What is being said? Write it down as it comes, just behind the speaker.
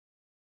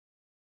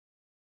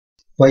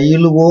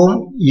பயிலுவோம்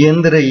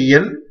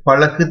இயந்திரவியல்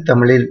பழகு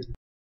தமிழில்.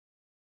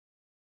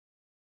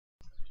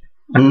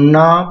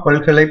 அண்ணா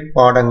பல்கலைப்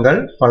பாடங்கள்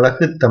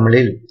பழகு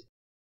தமிழில்.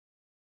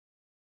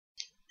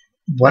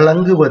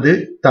 வழங்குவது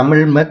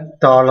தமிழ்மெத்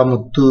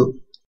தாளமுத்து.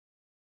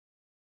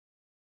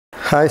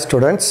 ஹாய்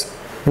ஸ்டூடெண்ட்ஸ்,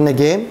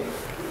 இன்றைக்கி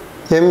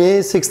ME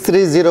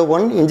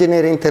 6301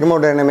 இன்ஜினியரிங்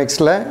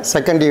தெர்மோடைனமிக்ஸில்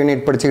செகண்ட்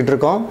யூனிட் படிச்சுக்கிட்டு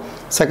இருக்கோம்.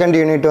 செகண்ட்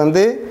யூனிட்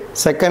வந்து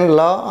second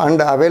law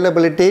and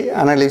availability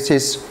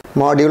analysis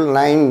module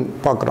 9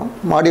 பார்க்குறோம்.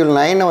 மாடியூல்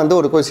 9 வந்து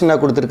ஒரு கொஸ்டினாக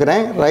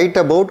கொடுத்துருக்குறேன். Right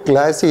about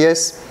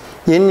Clausius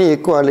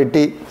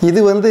inequality. இது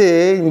வந்து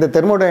இந்த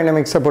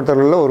தெர்மோடைனமிக்ஸை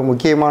பொறுத்தவரையில் ஒரு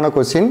முக்கியமான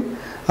கொஸ்டின்.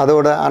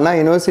 அதோட அண்ணா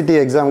யூனிவர்சிட்டி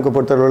எக்ஸாமுக்கு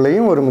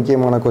பொறுத்தவரையிலையும் ஒரு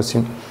முக்கியமான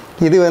கொஸ்டின்.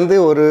 இது வந்து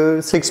ஒரு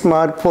 6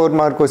 மார்க் 4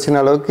 மார்க்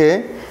கொஸ்டின் அளவுக்கு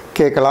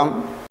கேட்கலாம்,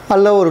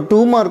 அல்ல ஒரு 2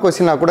 மார்க்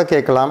கொஸ்டினாக கூட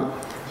கேட்கலாம்.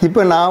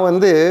 இப்போ நான்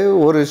வந்து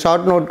ஒரு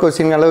ஷார்ட் நோட்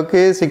கொஸ்டின்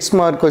அளவுக்கு 6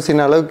 மார்க்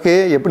கொஸ்டின் அளவுக்கு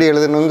எப்படி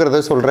எழுதணுங்கிறத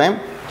சொல்கிறேன்.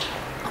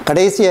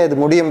 கடைசியாக இது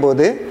முடியும்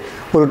போது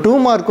ஒரு 2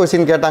 மார்க்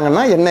கொஸ்டின்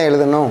கேட்டாங்கன்னா என்ன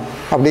எழுதணும்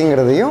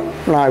அப்படிங்கிறதையும்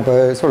நான் இப்போ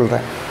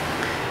சொல்கிறேன்.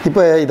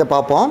 இப்போ இதை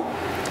பார்ப்போம்.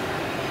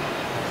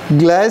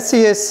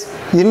 Clausius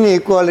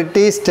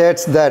inequality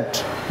states that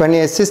when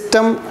a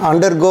system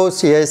undergoes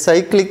a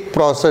cyclic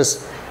process,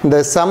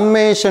 the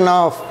summation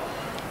of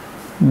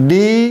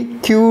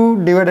dq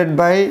divided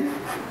by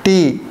t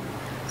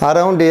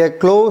around a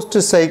closed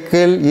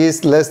cycle is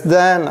less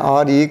than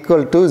or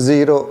equal to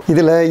 0.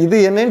 இதில் இது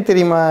என்னன்னு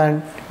தெரியுமா?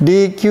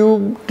 dq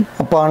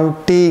upon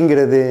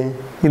tங்கிறது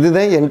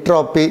இதுதான்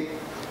என்ட்ராப்பி.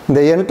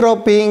 இந்த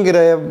என்ட்ராப்பிங்கிற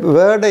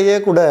வேர்டையே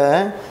கூட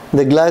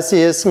இந்த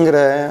கிளாசியஸ்ங்கிற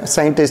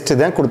சயின்டிஸ்ட்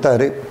தான்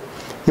கொடுத்தாரு.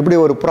 இப்படி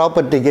ஒரு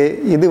ப்ராப்பர்ட்டிக்கு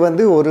இது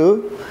வந்து ஒரு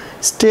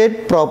ஸ்டேட்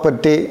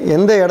ப்ராப்பர்ட்டி.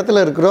 எந்த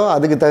இடத்துல இருக்கிறோ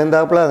அதுக்கு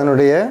தகுந்தாப்பில்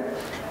அதனுடைய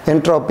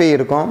என்ட்ராப்பி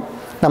இருக்கும்.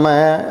 நம்ம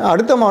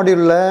அடுத்த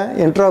மாடியூலில்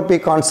என்ட்ராப்பி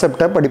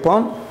கான்செப்டை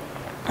படிப்போம்.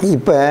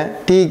 இப்போ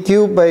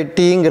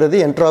TQ/Tங்கிறது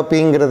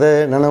என்ட்ராப்பிங்கிறத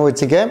நினைவு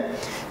வச்சுக்க.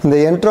 இந்த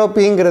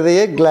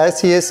என்ட்ராப்பிங்கிறதையே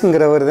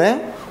கிளாசியஸ்ங்கிறவர் தான்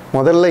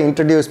முதல்ல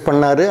இன்ட்ரடியூஸ்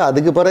பண்ணார்.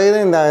 அதுக்கு பிறகு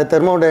இந்த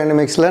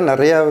தெர்மோடைனமிக்ஸில்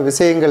நிறையா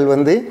விஷயங்கள்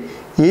வந்து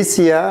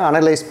ஈஸியாக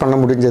அனலைஸ் பண்ண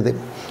முடிஞ்சது.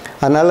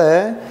 அதனால்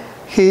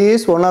he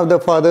is one of the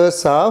fathers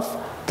of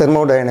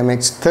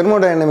thermodynamics.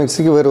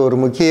 தெர்மோடைனமிக்ஸுக்கு இவர் ஒரு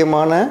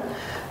முக்கியமான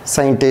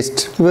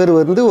சயின்டிஸ்ட். இவர்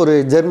வந்து ஒரு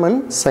ஜெர்மன்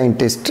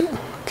சயின்டிஸ்ட்.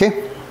 ஓகே,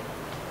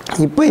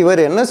 இப்போ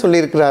இவர் என்ன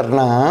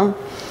சொல்லியிருக்கிறாருன்னா,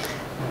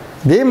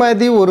 இதே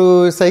மாதிரி ஒரு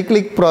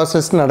சைக்கிளிக்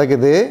ப்ராசஸ்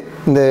நடக்குது.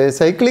 இந்த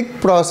சைக்கிளிக்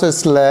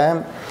ப்ராசஸில்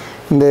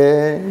இந்த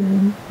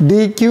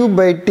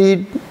dq/t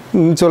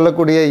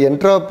சொல்லக்கூடிய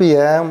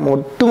என்ட்ராப்பியை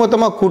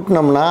மொத்தமாக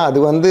கூட்டினோம்னா அது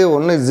வந்து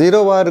ஒன்று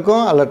 0வாக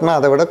இருக்கும், அல்லட்டினா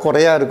அதை விட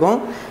குறையாக இருக்கும்.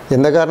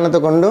 எந்த காரணத்தை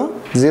கொண்டும்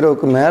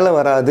 0க்கு மேலே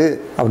வராது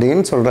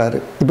அப்படின்னு சொல்கிறாரு.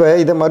 இப்போ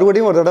இதை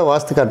மறுபடியும் ஒரு தடவை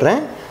வாசித்து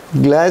காட்டுறேன்.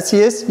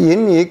 Clausius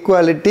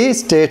inequality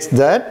states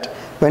that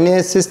when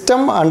a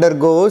system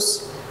undergoes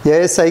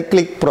a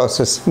cyclic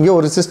process, இங்கே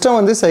ஒரு சிஸ்டம்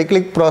வந்து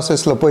சைக்கிளிக்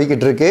ப்ராசஸில்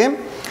போய்கிட்டு இருக்கு.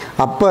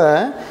 அப்போ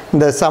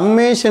இந்த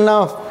summation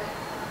of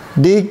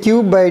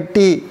dq/t,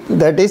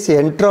 that is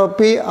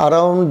entropy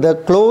around the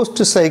closed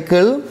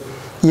cycle,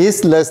 is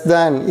less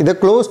than. இதை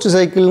closed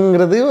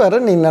cycleங்கிறது வர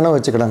நீ நினைவு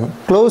வச்சுக்கிடாங்க.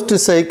 closed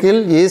cycle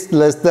is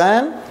less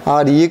than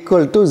or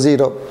equal to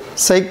 0.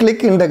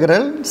 Cyclic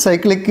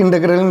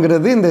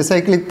இன்டெக்ரல்ங்கிறது இந்த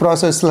சைக்கிளிக்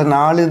ப்ராசஸில்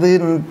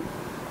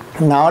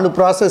 4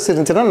 ப்ராசஸ்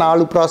இருந்துச்சுன்னா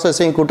 4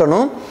 ப்ராசஸையும்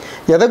கூட்டணும்.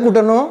 எதை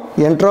கூட்டணும்?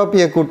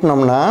 என்ட்ராப்பியை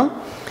கூட்டினோம்னா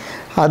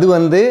அது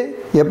வந்து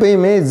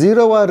எப்பயுமே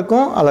 0வாக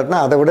இருக்கும், அல்லட்டினா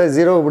அதை விட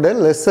 0வை விட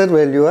லெஸ்ஸர்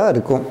வேல்யூவாக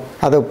இருக்கும்.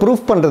 அதை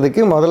ப்ரூஃப்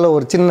பண்ணுறதுக்கு முதல்ல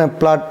ஒரு சின்ன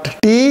பிளாட்.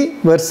 T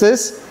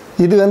வெர்சஸ்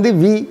இது வந்து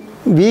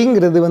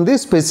விங்கிறது வந்து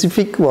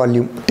ஸ்பெசிஃபிக்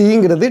வால்யூம்,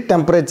 டீங்கிறது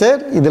டெம்பரேச்சர்.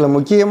 இதில்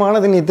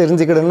முக்கியமானது நீ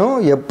தெரிஞ்சுக்கிடணும்,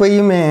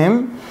 எப்பயுமே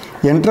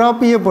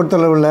என்ட்ராப்பியை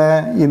பொறுத்தளவில்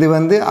இது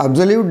வந்து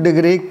அப்சல்யூட்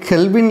டிகிரி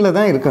கெல்வினில்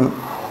தான் இருக்கணும்.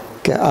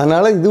 ஓகே,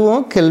 அதனால்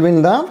இதுவும்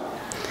கெல்வின் தான்.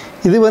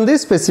 இது வந்து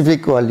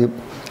ஸ்பெசிஃபிக் வால்யூம்.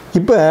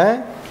 இப்போ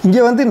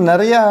இங்கே வந்து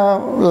நிறையா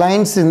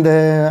லைன்ஸ் இந்த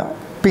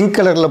பிங்க்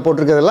கலரில்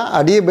போட்டிருக்கிறதெல்லாம்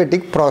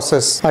அடியபேட்டிக்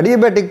ப்ராசஸ்.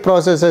 அடியபேட்டிக்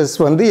ப்ராசஸஸ்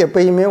வந்து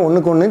எப்பயுமே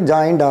ஒன்றுக்கு ஒன்று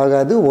ஜாயிண்ட்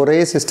ஆகாது, ஒரே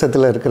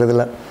சிஸ்டத்தில்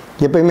இருக்கிறதுல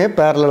எப்பயுமே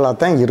பேரலாக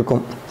தான்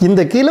இருக்கும்.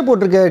 இந்த கீழே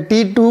போட்டிருக்க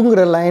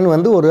T2ங்கிற லைன்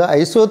வந்து ஒரு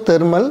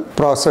ஐசோதெர்மல்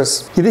ப்ராசஸ்.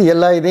 இது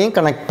எல்லா இதையும்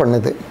கனெக்ட்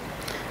பண்ணுது.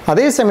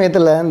 அதே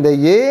சமயத்தில் இந்த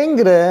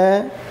ஏங்கிற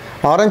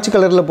ஆரஞ்சு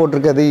கலரில்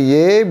போட்டிருக்கிறது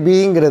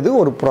ஏபிங்கிறது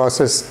ஒரு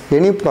ப்ராசஸ்,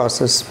 எனி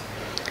ப்ராசஸ்.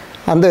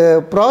 அந்த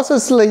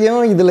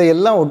ப்ராசஸ்லையும் இதில்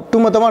எல்லாம்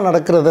ஒட்டுமொத்தமாக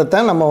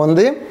நடக்கிறதான் நம்ம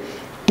வந்து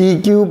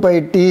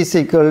TQ/T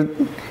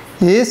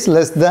is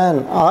less than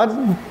or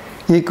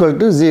equal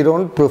to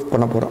 0ன்னு proof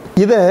பண்ண போகிறோம்.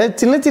 இதை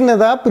சின்ன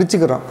சின்னதாக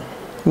பிரிச்சுக்கிறோம்.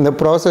 இந்த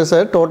ப்ராசஸை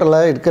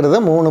டோட்டலாக இருக்கிறத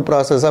 3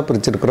 ப்ராசஸாக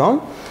பிரிச்சுருக்கிறோம்.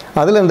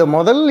 அதில் இந்த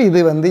முதல் இது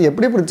வந்து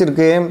எப்படி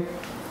பிரிச்சிருக்கு?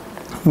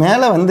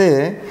 மேலே வந்து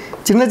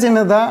சின்ன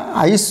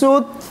சின்னதாக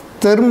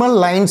ஐசோதெர்மல்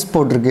லைன்ஸ்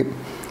போட்டிருக்கு.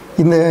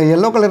 இந்த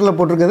எல்லோ கலரில்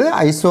போட்டிருக்கிறது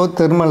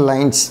ஐசோதெர்மல்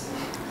லைன்ஸ்.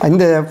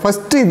 இந்த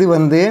ஃபஸ்ட்டு இது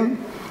வந்து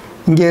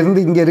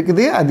இங்கேருந்து இங்கே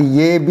இருக்குது, அது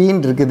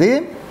ஏபின்னு இருக்குது,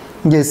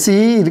 இங்கே சி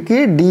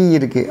இருக்குது, டி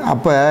இருக்குது.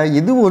 அப்போ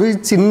இது ஒரு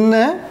சின்ன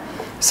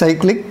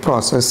சைக்கிளிக்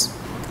ப்ராசஸ்.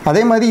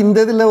 அதே மாதிரி இந்த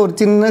இதில் ஒரு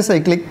சின்ன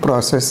சைக்கிளிக்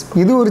ப்ராசஸ்,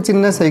 இது ஒரு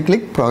சின்ன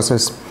சைக்கிளிக்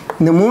ப்ராசஸ்.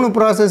 இந்த 3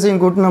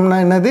 ப்ராசஸையும் கூட்டினோம்னா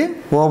என்னது?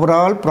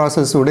 Overall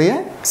ப்ராசஸுடைய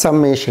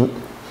summation.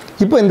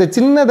 இப்போ இந்த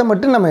சின்னதை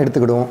மட்டும் நம்ம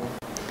எடுத்துக்கிடுவோம்.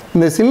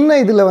 இந்த சின்ன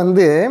இதில்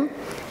வந்து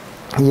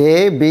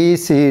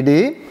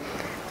ஏபிசிடி,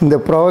 இந்த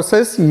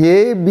ப்ராசஸ்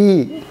ஏபி,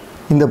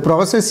 இந்த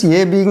ப்ராசஸ்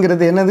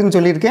ஏபிங்கிறது என்னதுன்னு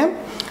சொல்லியிருக்கேன்,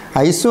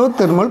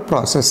 ஐசோதெர்மல்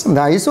ப்ராசஸ்.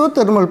 இந்த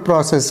ஐசோதெர்மல்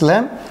ப்ராசஸில்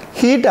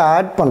ஹீட்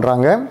ஆட்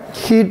பண்ணுறாங்க.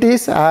 ஹீட்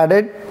இஸ்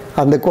ஆடட்,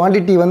 அந்த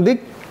குவான்டிட்டி வந்து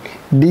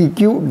dq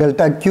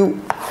delta q.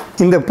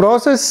 இந்த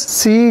ப்ராசஸ்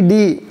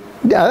சிடி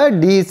அதாவது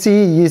DC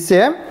is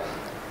a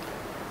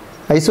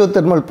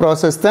isothermal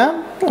process தான்.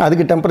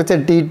 அதுக்கு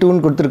டெம்பரேச்சர்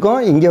T2ன்னு கொடுத்துருக்கோம்,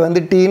 இங்கே வந்து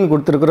டீன்னு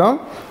கொடுத்துருக்குறோம்.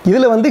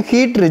 இதில் வந்து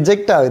ஹீட்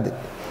ரிஜெக்ட் ஆகுது.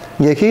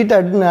 இங்கே ஹீட்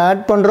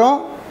ஆட் பண்ணுறோம்,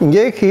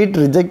 இங்கே ஹீட்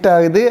ரிஜெக்ட்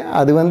ஆகுது.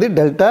 அது வந்து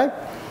டெல்டா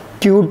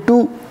Q2,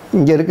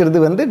 இங்கே இருக்கிறது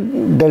வந்து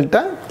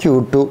டெல்டா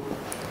Q2.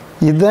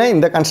 இதுதான்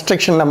இந்த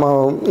கன்ஸ்ட்ரக்ஷன் நம்ம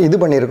இது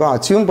பண்ணியிருக்கோம்,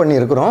 அச்சீவ்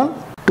பண்ணியிருக்கிறோம்.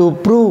 To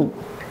prove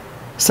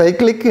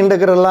cyclic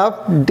integral of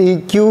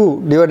dq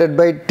divided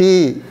by t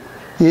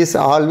is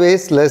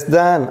always less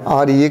than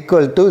or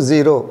equal to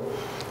 0.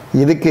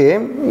 இதுக்கு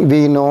we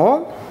know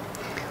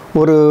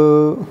ஒரு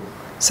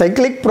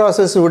cyclic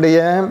process உடைய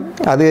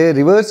அது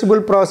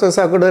reversible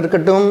process-ஆக கூட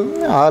இருக்கட்டும்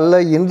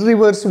அல்ல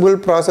irreversible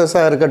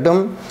process-ஆக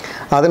இருக்கட்டும்,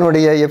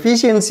 அதனுடைய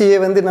efficiency-யை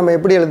வந்து நம்ம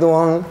எப்படி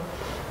எழுதுவோம்,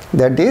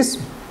 that is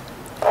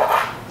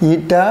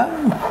eta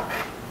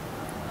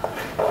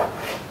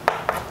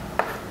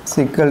is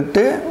equal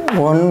to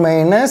 1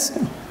 minus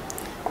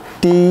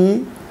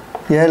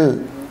TL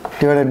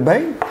divided by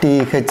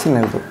TH ன்னு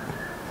எழுதும்.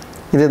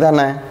 இது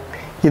தானே,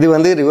 இது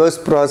வந்து ரிவர்ஸ்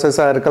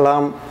ப்ராசஸாக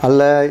இருக்கலாம்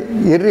அல்ல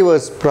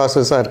இர்ரிவர்ஸ்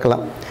ப்ராசஸாக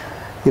இருக்கலாம்,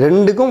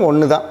 ரெண்டுக்கும்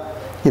ஒன்று தான்.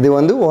 இது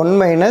வந்து 1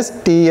 minus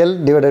TL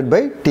divided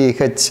by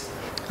TH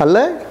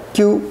அல்ல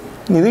Q,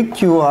 இது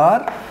QR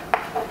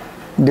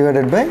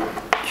divided by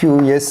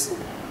QS.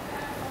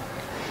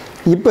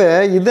 இப்போ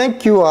இதுதான்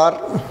QR,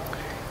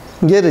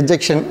 இங்கே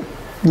ரிஜெக்ஷன்,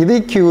 இது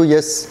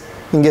QS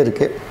இங்கே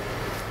இருக்குது.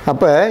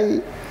 அப்போ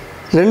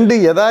ரெண்டு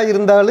எதாக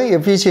இருந்தாலும்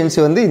எஃபிஷியன்சி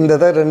வந்து இந்த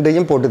தான்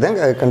ரெண்டையும் போட்டு தான்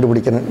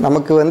கண்டுபிடிக்கணும்.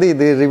 நமக்கு வந்து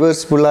இது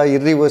ரிவர்சிபிளாக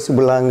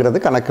இர்ரிவர்சிபிளாங்கிறது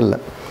கணக்கு இல்லை.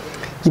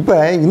 இப்போ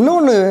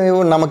இன்னொன்று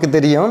நமக்கு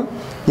தெரியும்,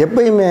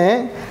 எப்பயுமே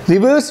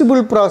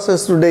ரிவர்சிபிள்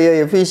ப்ராசஸுடைய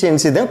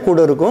எஃபிஷியன்சி தான்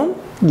கூட இருக்கும்,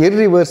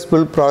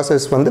 இர்ரிவர்சிபிள்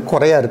ப்ராசஸ் வந்து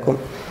குறையா இருக்கும்.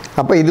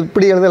 அப்போ இது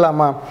இப்படி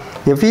எழுதலாமா,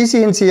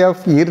 efficiency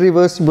of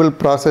irreversible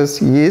process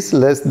is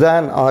less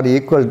than or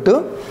equal to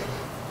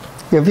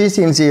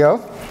efficiency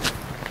of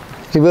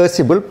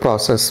reversible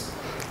process.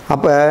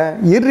 அப்போ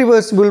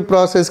இர்ரிவர்சிபிள்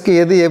ப்ராசஸ்க்கு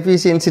எது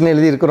எஃபிஷியன்சின்னு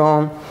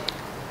எழுதியிருக்கிறோம்,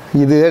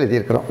 இது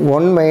எழுதியிருக்கிறோம்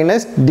 1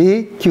 minus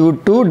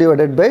dq2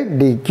 divided by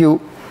dq.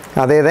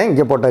 அதே தான்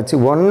இங்கே போட்டாச்சு,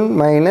 1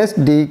 minus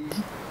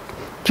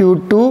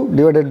dq2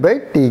 divided by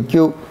dq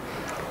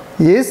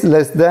is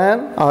less than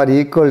or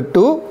equal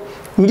to,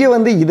 இங்கே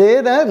வந்து இதே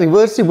தான்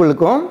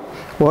ரிவர்சிபிளுக்கும்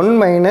 1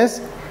 minus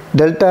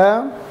delta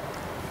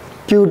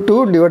q2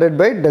 divided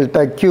by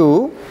delta q,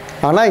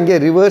 ஆனால் இங்கே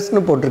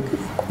ரிவர்ஸ்னு போட்டிருக்கு.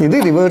 இது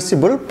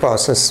ரிவர்சிபிள்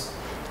ப்ராசஸ்,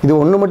 இது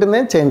ஒன்று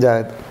மட்டும்தான் சேஞ்ச்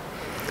ஆகுது.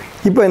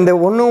 இப்போ இந்த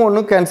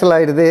ஒன்று கேன்சல்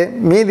ஆகிடுது,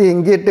 மீதி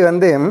இங்கிட்டு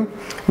வந்து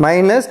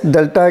மைனஸ்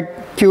டெல்டா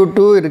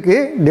Q2 இருக்குது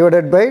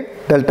divided by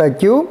delta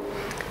Q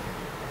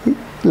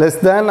less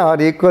than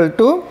or equal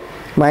to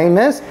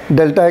minus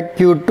delta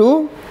Q2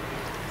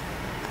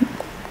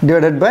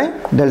 divided by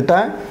delta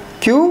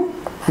Q.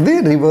 இது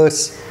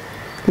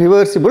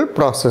ரிவர்சிபிள்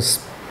ப்ராசஸ்,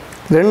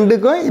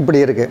 ரெண்டுக்கும்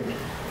இப்படி இருக்குது.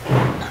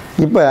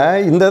 இப்போ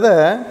இந்த இதை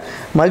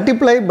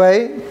மல்டிப்ளை பை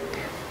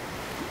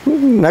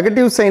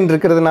நெகட்டிவ் சைன்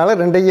இருக்கிறதுனால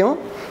ரெண்டையும்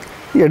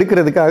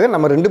எடுக்கிறதுக்காக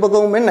நம்ம ரெண்டு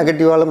பக்கமுமே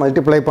நெகட்டிவால்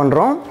மல்டிப்ளை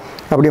பண்ணுறோம்.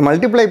 அப்படி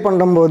மல்டிப்ளை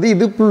பண்ணும்போது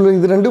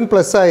இது ரெண்டும்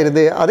ப்ளஸ்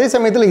ஆகிடுது. அதே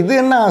சமயத்தில் இது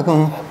என்ன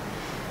ஆகும்,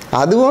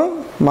 அதுவும்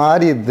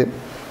மாறிடுது.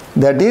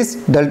 That is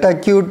delta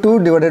Q2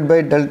 divided by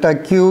delta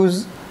Q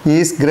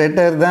is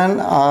greater than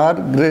or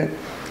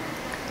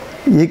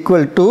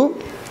equal to,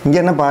 இங்கே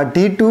என்னப்பா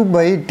T2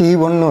 பை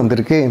T1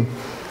 வந்திருக்கு.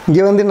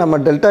 இங்கே வந்து நம்ம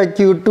delta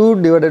Q2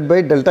 divided by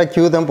delta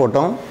Q தான்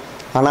போட்டோம்.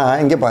 ஆனால்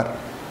இங்கே பார்,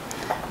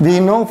 we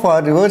know for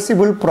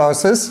reversible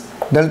process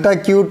delta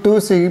Q2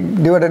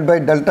 divided by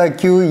delta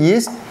Q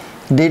is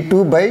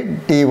D2 by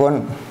T1.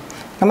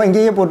 நம்ம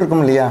இங்கேயே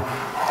போட்டிருக்கோம் இல்லையா,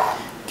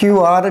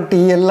 QR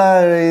T எல்லாம்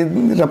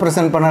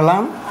ரெப்ரசன்ட்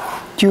பண்ணலாம்,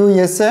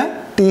 QS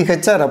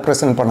TH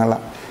ரெப்ரசன்ட்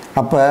பண்ணலாம்.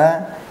 அப்போ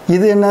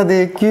இது என்னது,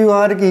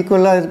 QRக்கு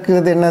ஈக்குவலாக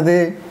இருக்கிறது என்னது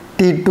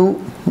T2,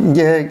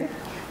 இங்கே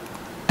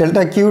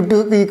டெல்டா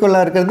Q2க்கு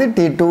ஈக்குவலாக இருக்கிறது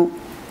T2,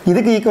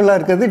 இதுக்கு ஈக்குவலாக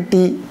இருக்கிறது T.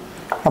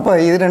 அப்போ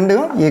இது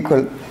ரெண்டும்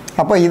ஈக்குவல்.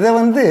 அப்போ இதை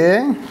வந்து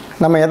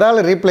நம்ம எதால்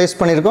ரீப்ளேஸ்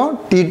பண்ணியிருக்கோம்,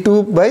 T2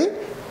 பை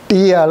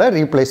Tயால்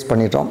ரீப்ளேஸ்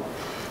பண்ணிட்டோம்.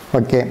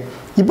 ஓகே,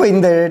 இப்போ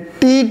இந்த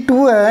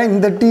T2-ஐ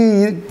இந்த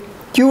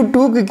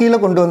Q2க்கு கீழே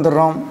கொண்டு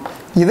வந்துடுறோம்,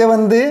 இதை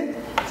வந்து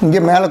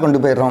இங்கே மேலே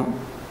கொண்டு போயிடுறோம்.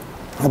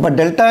 அப்போ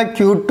delta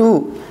Q2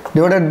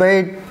 divided by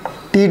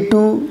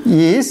T2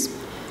 is,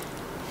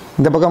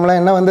 இந்த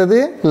பக்கம்லாம் என்ன வந்தது,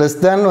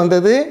 லெஸ் தேன்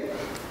வந்தது,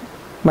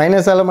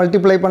 மைனஸால்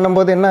மல்டிப்ளை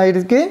பண்ணும்போது என்ன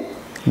ஆகிருக்கு,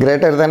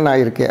 கிரேட்டர் தேன்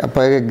ஆகிருக்கு.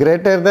 அப்போ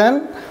greater than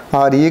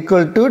or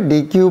equal to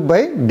dq by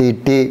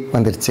dt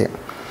வந்துருச்சு.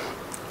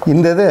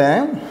 இந்த இதை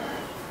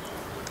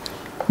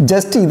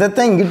ஜஸ்ட்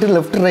இதைத்தான் இங்கிட்டு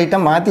லெஃப்ட்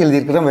ரைட்டாக மாற்றி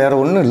எழுதியிருக்கிறோம்,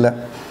 வேறு ஒன்றும் இல்லை.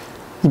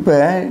 இப்போ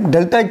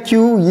delta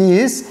Q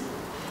is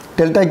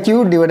delta Q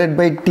divided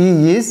by T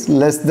is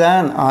less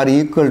than or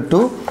equal to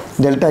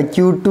delta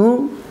Q2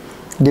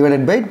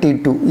 divided by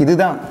T2.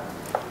 இதுதான்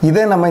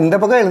இதை நம்ம இந்த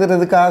பக்கம்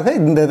எழுதுறதுக்காக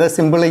இந்த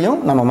சிம்பிளையும்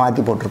நம்ம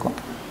மாற்றி போட்டிருக்கோம்.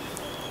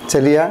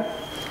 சரியா?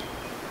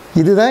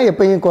 இதுதான்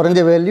எப்பயும் குறைஞ்ச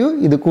வேல்யூ,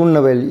 இது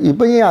கூடின வேல்யூ.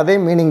 இப்பயும் அதே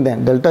மீனிங்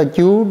தான். delta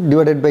Q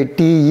divided by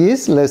T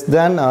is less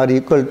than or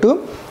equal to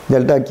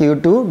delta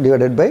Q2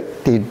 divided by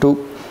T2.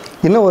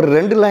 இன்னும் ஒரு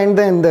 2 லைன்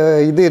தான் இந்த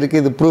இது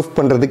இருக்குது. இது ப்ரூஃப்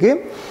பண்ணுறதுக்கு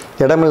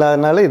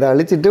இடமில்லாதனால இதை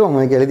அழிச்சிட்டு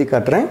உங்களுக்கு எழுதி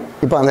காட்டுறேன்.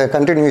 இப்போ அந்த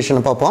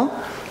கண்டினியூஷனை பார்ப்போம்.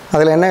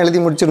 அதில் என்ன எழுதி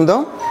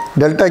முடிச்சிருந்தோம்?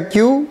 delta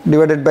Q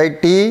divided by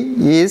T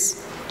is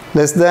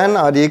less than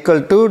or equal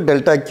to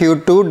delta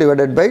Q2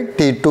 divided by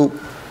T2.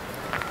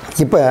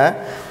 இப்போ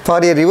for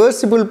a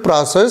reversible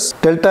process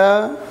delta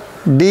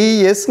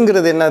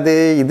dsங்கிறது என்னது?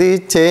 இது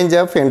change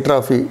of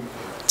entropy.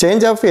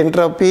 change of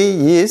entropy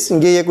is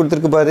இங்கேயே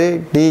கொடுத்துருக்கு பாரு,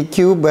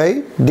 dq by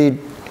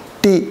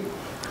dt.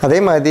 அதே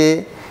மாதிரி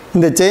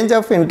இந்த change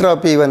of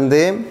entropy வந்து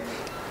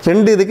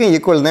ரெண்டு இதுக்கும்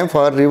ஈக்குவல் தான்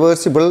for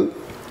reversible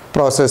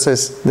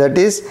processes. That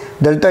is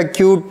delta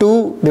Q2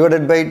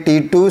 divided by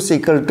T2 is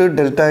equal to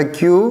delta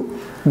Q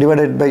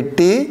divided by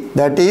T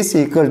that is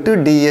equal to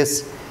ds.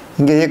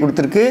 இங்கேயே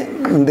கொடுத்துருக்கு.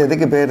 இந்த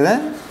இதுக்கு பேர்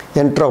தான்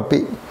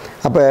என்ட்ராபி.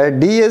 அப்போ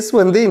ds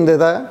வந்து இந்த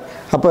இதாக,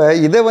 அப்போ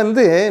இதை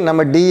வந்து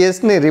நம்ம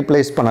dsன்னு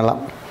ரீப்ளேஸ்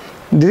பண்ணலாம்.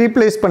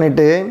 ரீப்ளேஸ்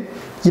பண்ணிவிட்டு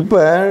இப்போ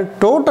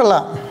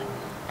டோட்டலாக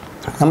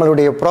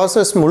நம்மளுடைய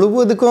ப்ராசஸ்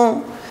முழுவதுக்கும்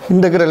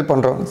இன்டெக்ரல்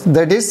பண்ணுறோம்.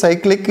 That is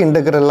cyclic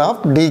integral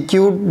of dq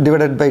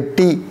divided by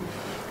t.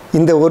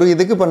 இந்த ஒரு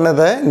இதுக்கு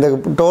பண்ணதை இந்த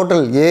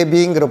டோட்டல்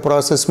ஏபிங்கிற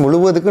ப்ராசஸ்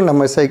முழுவதுக்கும்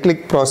நம்ம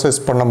சைக்ளிக் ப்ராசஸ்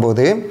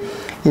பண்ணும்போது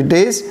it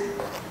is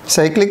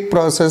cyclic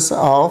process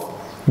of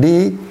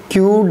dq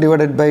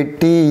divided by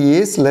t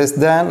is less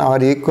than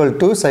or equal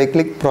to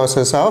cyclic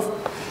process of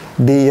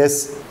ds.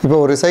 இப்போ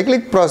ஒரு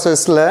cyclic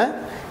ப்ராசஸில்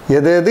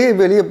எது எது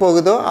வெளியே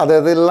போகுதோ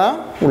அதெல்லாம்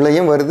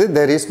உள்ளேயும் வருது.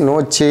 தெர் இஸ் நோ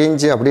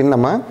சேஞ்ச் அப்படின்னு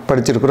நம்ம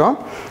படிச்சிருக்கிறோம்.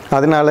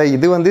 அதனால்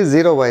இது வந்து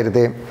 0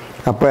 ஆயிடுது.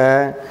 அப்போ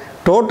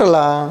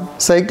டோட்டலாக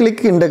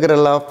cyclic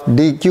integral of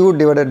dq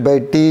divided by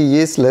t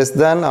is less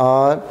than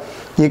or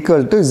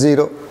equal to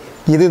 0.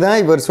 இதுதான்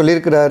இவர்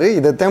சொல்லியிருக்கிறாரு.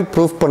 இதைத்தான்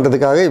ப்ரூஃப்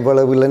பண்ணுறதுக்காக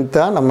இவ்வளவு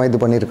லென்த்தாக நம்ம இது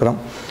பண்ணியிருக்கிறோம்.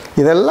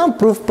 இதெல்லாம்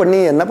ப்ரூஃப் பண்ணி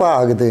என்னப்பா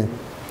ஆகுது?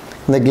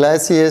 இந்த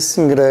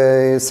கிளாசியஸ்ங்கிற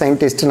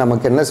சயின்டிஸ்ட்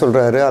நமக்கு என்ன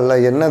சொல்கிறாரு, அல்ல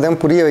என்னதான்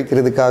புரிய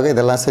வைக்கிறதுக்காக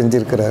இதெல்லாம்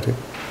செஞ்சுருக்கிறாரு.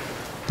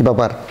 இப்போ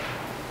பார்,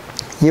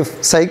 if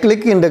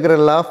cyclic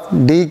integral of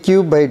dq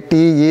by t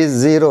is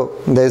 0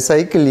 the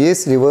cycle is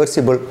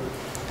reversible.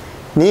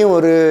 நீ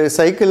ஒரு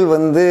சைக்கிள்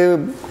வந்து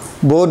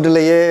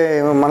போர்டிலேயே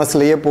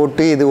மனசுலையே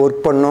போட்டு இது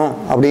ஒர்க் பண்ணும்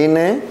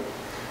அப்படின்னு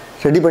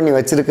ரெடி பண்ணி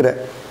வச்சுருக்கிற,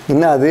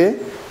 இன்னும் அது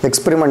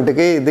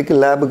எக்ஸ்பெரிமெண்ட்டுக்கு இதுக்கு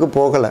லேபுக்கு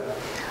போகலை.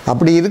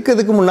 அப்படி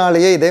இருக்கிறதுக்கு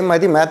முன்னாலேயே இதே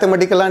மாதிரி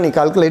மேத்தமெட்டிக்கலாக நீ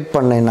கால்குலேட்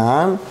பண்ணேன்னா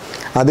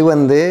அது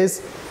வந்து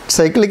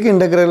cyclic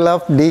integral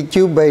of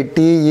dq by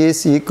t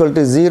is equal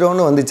to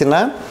 0ன்னு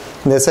வந்துச்சுன்னா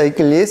இந்த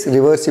சைக்கிள் இஸ்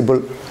ரிவர்சிபிள்.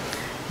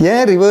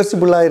 ஏன்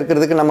ரிவர்சிபிளாக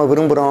இருக்கிறதுக்கு நம்ம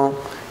விரும்புகிறோம்?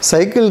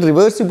 சைக்கிள்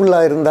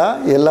ரிவர்சிபிளாக இருந்தால்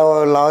எல்லா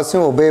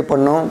லாஸும் ஒபே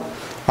பண்ணும்,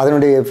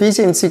 அதனுடைய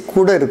எஃபிஷியன்சி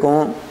கூட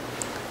இருக்கும்.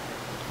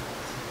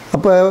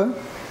 அப்போ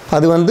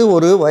அது வந்து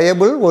ஒரு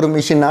வயபிள் ஒரு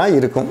மிஷினாக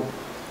இருக்கும்,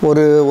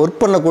 ஒரு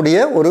ஒர்க் பண்ணக்கூடிய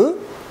ஒரு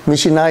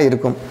மிஷினாக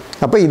இருக்கும்.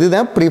 அப்போ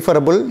இதுதான்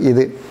ப்ரிஃபரபிள்.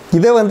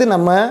 இதை வந்து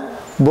நம்ம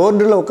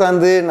போர்டில்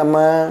உட்காந்து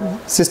நம்ம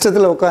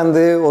சிஸ்டத்தில்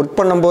உட்காந்து ஒர்க்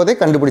பண்ணும்போதே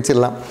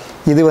கண்டுபிடிச்சிடலாம்.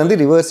 இது வந்து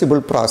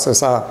ரிவர்சிபிள்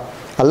ப்ராசஸா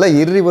அல்ல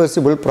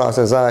இர்ரிவர்சிபிள்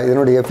ப்ராசஸா,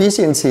 இதனுடைய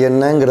எஃபிஷியன்சி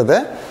என்னங்கிறத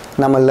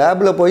நம்ம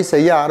லேபில் போய்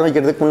செய்ய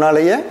ஆரம்பிக்கிறதுக்கு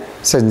முன்னாலேயே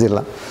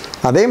செஞ்சிடலாம்.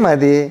 அதே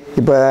மாதிரி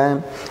இப்போ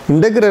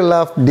integral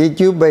of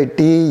dq by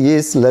t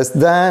is less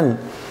than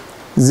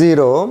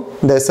 0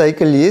 இந்த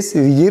சைக்கிள் இஸ்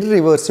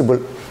இர்ரிவர்சிபிள்.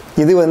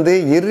 இது வந்து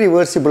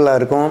இர்ரிவர்சிபிளாக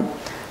இருக்கும்.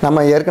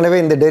 நம்ம ஏற்கனவே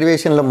இந்த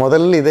டெரிவேஷனில்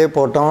முதல்ல இதே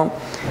போட்டோம்.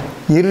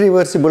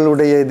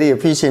 இர்ரிவர்சிபிளுடைய இது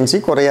எஃபிஷியன்சி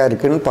குறையாக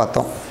இருக்குதுன்னு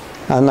பார்த்தோம்.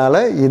 அதனால்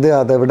இது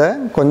அதை விட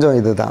கொஞ்சம்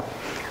இது தான்.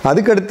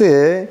 அதுக்கடுத்து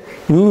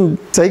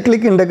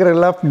cyclic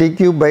integral of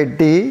dq by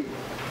t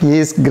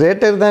is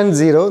greater than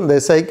 0 இந்த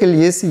cycle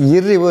is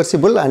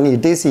irreversible and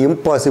it is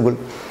impossible.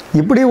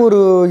 இப்படி ஒரு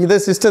இதை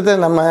சிஸ்டத்தை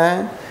நம்ம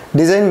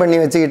டிசைன் பண்ணி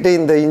வச்சுக்கிட்டு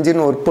இந்த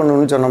இன்ஜின் ஒர்க்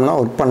பண்ணணும்னு சொன்னோம்னா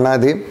ஒர்க்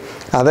பண்ணாது.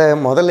 அதை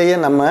முதல்லையே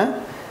நம்ம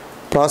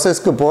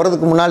ப்ராசஸ்க்கு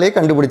போகிறதுக்கு முன்னாலே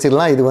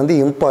கண்டுபிடிச்சிடலாம். இது வந்து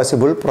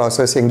இம்பாசிபிள்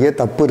ப்ராசஸ், எங்கேயோ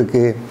தப்பு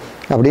இருக்குது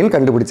அப்படின்னு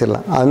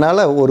கண்டுபிடிச்சிடலாம்.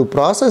 அதனால் ஒரு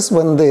ப்ராசஸ்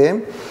வந்து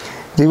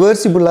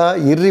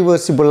ரிவர்சிபிளாக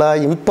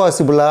இர்ரிவர்சிபிளாக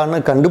இம்பாசிபிளான்னு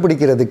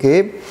கண்டுபிடிக்கிறதுக்கு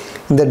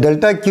இந்த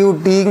டெல்டா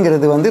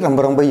QTங்கிறது வந்து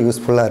ரொம்ப ரொம்ப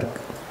யூஸ்ஃபுல்லாக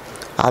இருக்குது.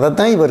 அதை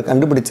தான் இவர்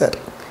கண்டுபிடிச்சார்.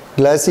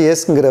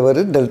 கிளாசியஸ்ங்கிறவர்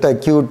டெல்டா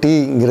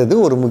QTங்கிறது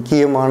ஒரு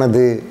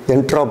முக்கியமானது,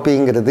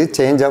 என்ட்ராப்பிங்கிறது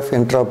சேஞ்ச் ஆஃப்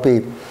என்ட்ராப்பி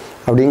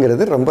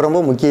அப்படிங்கிறது ரொம்ப ரொம்ப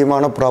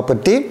முக்கியமான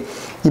ப்ராப்பர்ட்டி.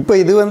 இப்போ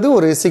இது வந்து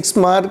ஒரு 6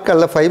 மார்க்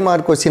அல்ல 5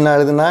 மார்க் கொஸ்டின்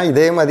எழுதுனா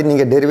இதே மாதிரி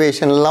நீங்கள்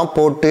டெரிவேஷன்லாம்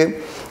போட்டு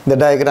இந்த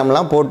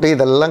டயக்ராம்லாம் போட்டு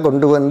இதெல்லாம்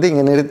கொண்டு வந்து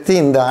இங்கே நிறுத்தி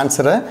இந்த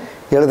ஆன்சரை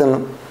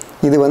எழுதணும்.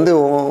 இது வந்து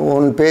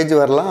 1 பேஜ்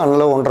வரலாம்,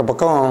 அதனால் 1.5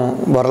 பக்கம்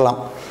வரலாம்.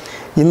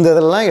 இந்த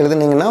இதெல்லாம்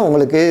எழுதுனீங்கன்னா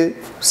உங்களுக்கு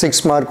 6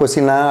 மார்க்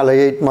கொஸ்டினா அல்ல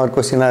 8 மார்க்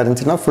கொஸ்டினாக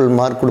இருந்துச்சுன்னா ஃபுல்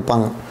மார்க்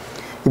கொடுப்பாங்க.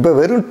 இப்போ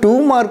வெறும் 2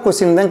 மார்க்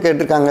கொஸ்டின் தான்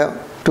கேட்டிருக்காங்க.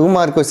 2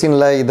 மார்க்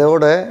கொஸ்டினில்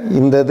இதோட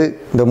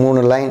இந்த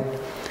 3 line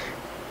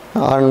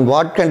on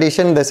what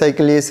condition the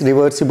cycle is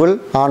reversible,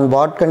 on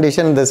what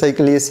condition the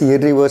cycle is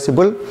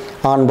irreversible,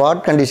 on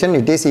what condition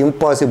it is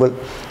impossible.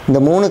 இந்த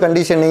 3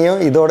 கண்டிஷனையும்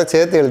இதோட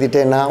சேர்த்து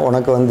எழுதிட்டேன்னா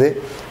உனக்கு வந்து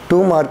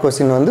 2 மார்க்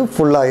கொஸ்டின் வந்து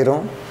ஃபுல்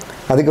ஆயிரும்.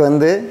 அதுக்கு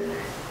வந்து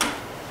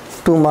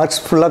 2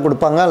 மார்க்ஸ் ஃபுல்லாக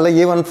கொடுப்பாங்க. இல்லை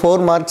ஈவன்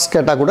 4 மார்க்ஸ்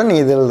கேட்டால் கூட நீ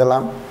இது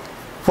எழுதலாம்.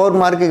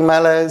 4 மார்க்குக்கு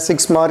மேலே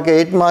 6 மார்க்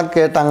 8 மார்க்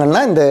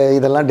கேட்டாங்கன்னா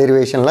இதெல்லாம்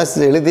டெரிவேஷன்லாம்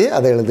எழுதி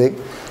அதை எழுது.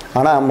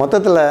 ஆனால்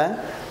மொத்தத்தில்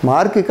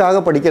மார்க்குக்காக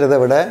படிக்கிறத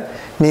விட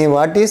நீ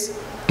வாட் இஸ்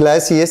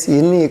Clausius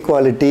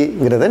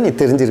Inequalityங்கிறத நீ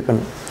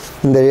தெரிஞ்சிருக்கணும்.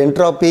 இந்த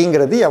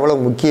என்ட்ராப்பிங்கிறது எவ்வளோ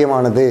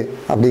முக்கியமானது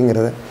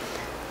அப்படிங்கிறத.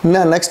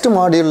 இன்னும் நெக்ஸ்ட்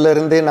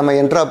மாடியூல்லேருந்து நம்ம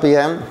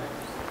என்ட்ராப்பியை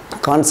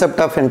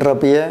கான்செப்ட் ஆஃப்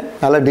என்ட்ராப்பியை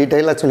நல்லா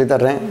டீட்டெயிலாக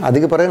சொல்லித்தர்றேன்.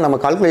 அதுக்கு பிறகு நம்ம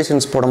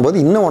கால்குலேஷன்ஸ் போடும்போது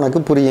இன்னும்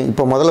உனக்கு புரியும்.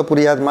 இப்போ முதல்ல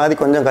புரியாத மாதிரி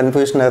கொஞ்சம்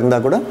கன்ஃபியூஷனாக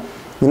இருந்தால் கூட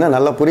இன்னும்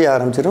நல்லா புரிய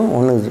ஆரம்பிச்சிடும்.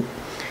 ஒன்றும்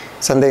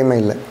சந்தேகமே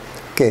இல்லை.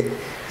 ஓகே,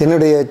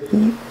 என்னுடைய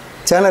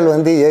சேனல்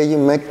வந்து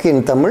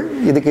AUmech-in-tamil.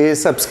 இதுக்கு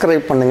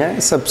சப்ஸ்கிரைப் பண்ணுங்கள்.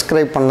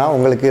 சப்ஸ்கிரைப் பண்ணால்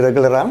உங்களுக்கு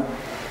ரெகுலராக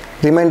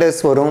ரிமைண்டர்ஸ்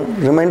வரும்.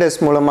 ரிமைண்டர்ஸ்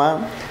மூலமாக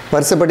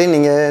வருஷப்படி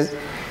நீங்கள்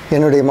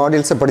என்னுடைய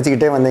மாடியூல்ஸை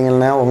படிச்சுக்கிட்டே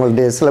வந்தீங்கன்னா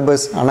உங்களுடைய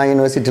சிலபஸ் அண்ணா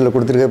யூனிவர்சிட்டியில்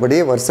கொடுத்துருக்கபடி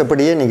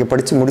வருஷப்படியே நீங்கள்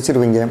படித்து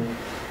முடிச்சிருவீங்க.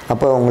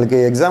 அப்போ உங்களுக்கு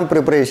எக்ஸாம்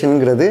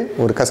ப்ரிப்பரேஷனுங்கிறது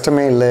ஒரு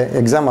கஷ்டமே இல்லை.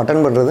 எக்ஸாம்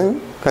அட்டன் பண்ணுறது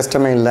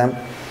கஷ்டமே இல்லை.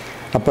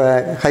 அப்போ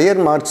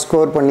ஹையர் மார்க்ஸ்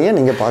ஸ்கோர் பண்ணியே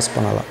நீங்கள் பாஸ்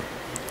பண்ணலாம்.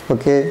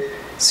 Okay,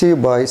 see you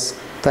boys.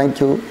 Thank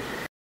you.